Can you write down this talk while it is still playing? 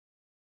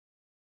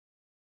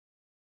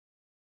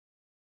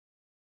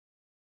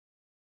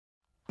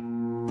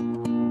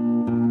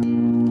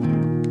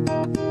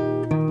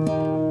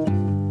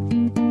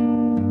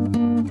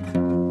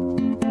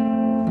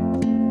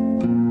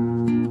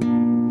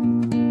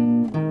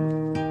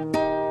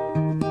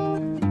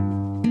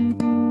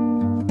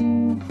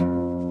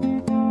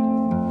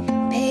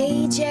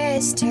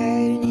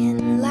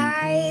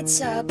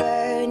lights are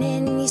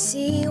burning, you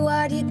see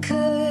what you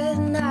could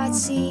not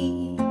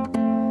see.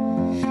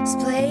 It's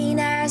plain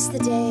as the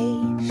day,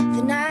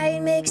 the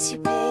night makes you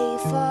pay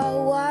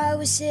for what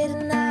was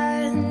hidden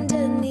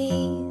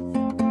underneath.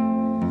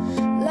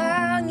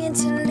 Longing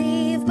to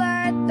leave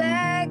but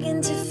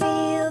begging to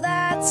feel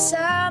that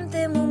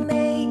something will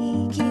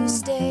make you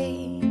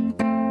stay.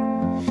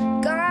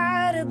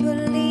 Gotta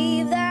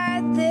believe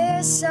that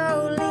this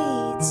all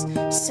leads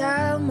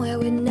somewhere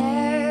we've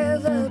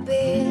never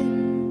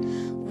been.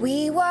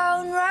 We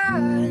won't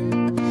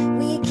run,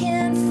 we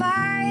can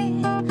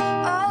fight.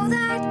 All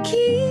that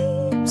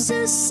keeps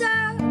us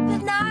up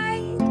at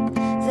night.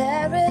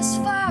 There is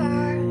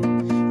far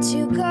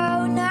to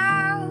go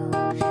now.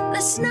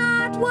 Let's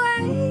not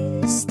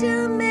waste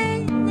a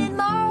minute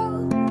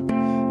more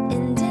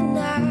in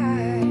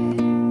denial.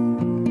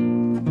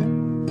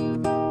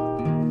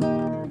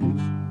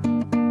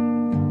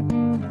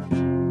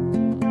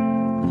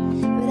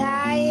 But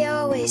I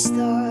always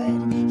thought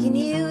you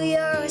knew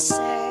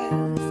yourself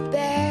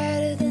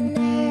better than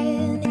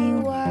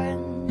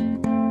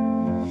anyone.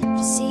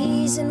 The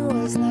season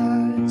was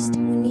lost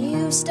when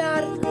you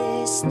started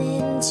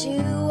listening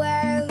to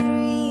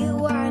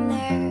everyone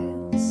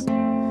else.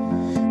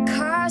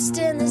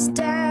 Casting this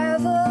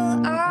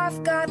devil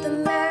off, got the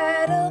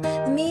metal,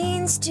 the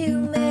means to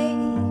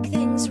make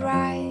things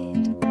right.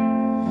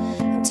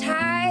 I'm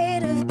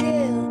tired of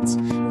guilt,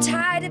 I'm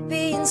tired of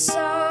being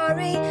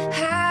sorry.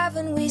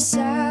 Haven't we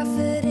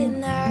suffered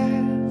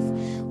enough?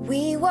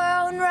 We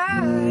won't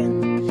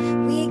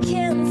run, we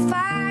can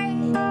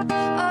fight.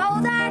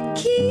 All that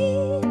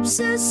keeps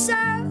us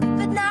up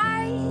at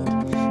night.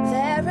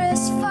 There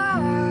is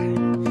far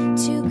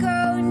to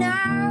go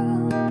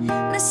now.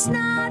 Let's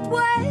not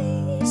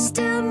waste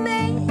a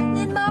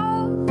minute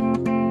more.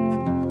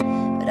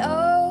 But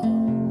oh,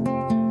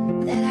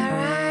 that our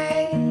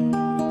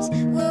eyes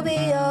will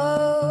be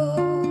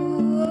open.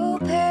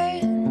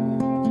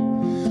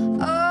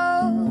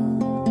 Oh,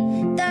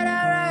 that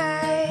our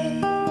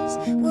eyes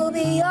will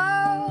be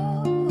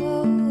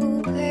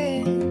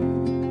open.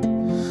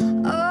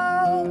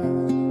 Oh,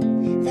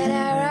 that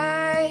our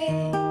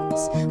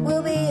eyes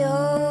will be open.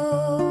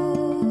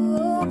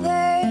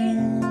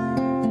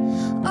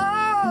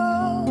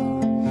 Oh,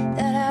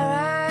 that our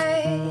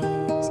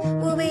eyes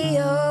will be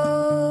open.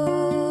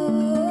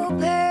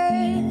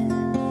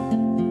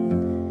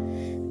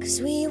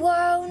 'Cause we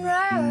won't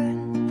run,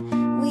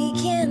 we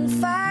can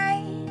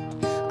fight.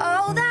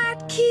 All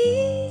that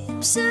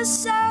keeps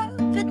us up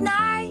at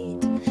night.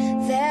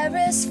 There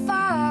is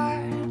far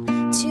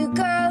to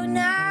go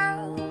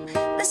now.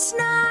 Let's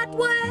not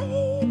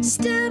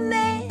waste a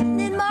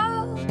minute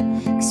more.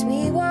 'Cause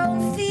we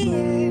won't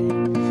fear,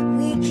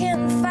 we can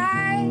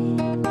fight.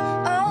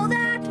 All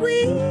that we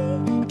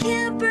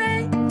can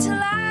bring to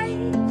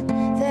light.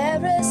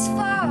 There is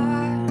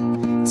far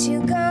to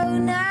go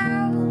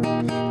now.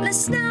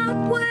 Let's not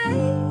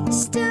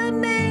waste a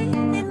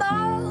minute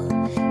more.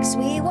 'Cause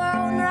we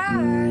won't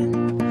run,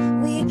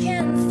 we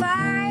can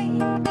fight.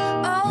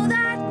 All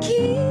that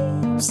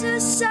keeps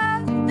us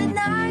up at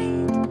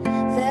night.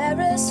 There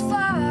is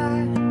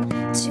far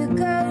to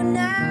go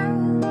now.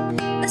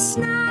 Let's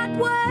not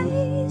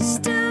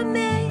waste a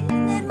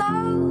minute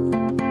more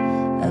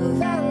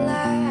of our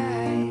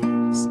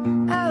lives,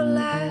 our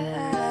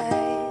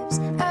lives,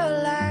 our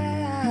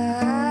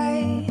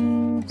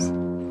lives,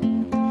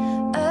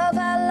 of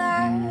our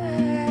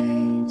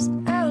lives,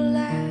 our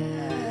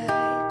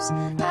lives,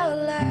 our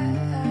lives.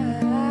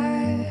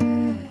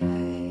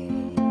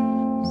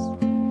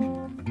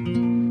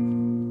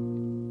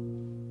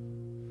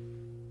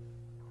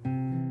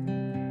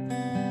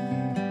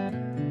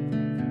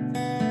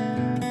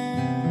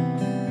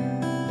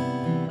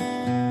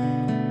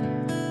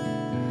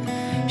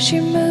 She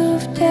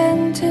moved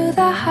into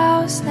the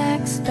house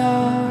next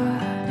door.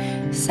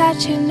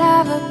 Said she'd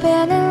never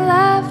been in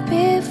love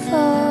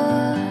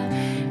before.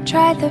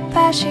 Tried the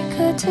best she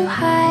could to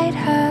hide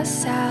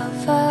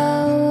herself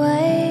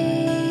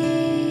away.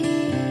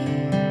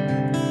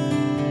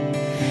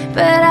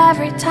 But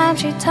every time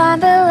she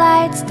turned the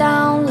lights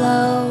down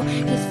low,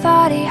 you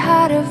thought he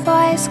heard her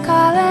voice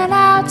calling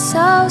out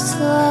so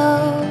slow.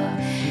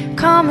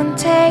 Come and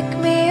take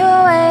me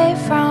away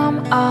from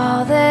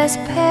all this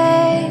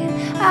pain.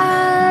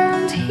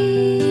 And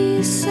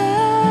he said,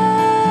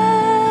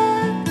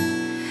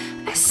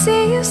 I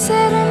see you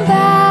sitting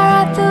there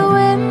at the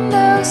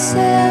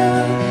windowsill,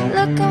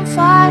 looking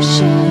for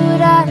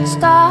shooting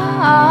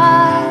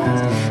stars.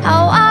 I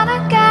wanna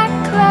get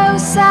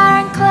closer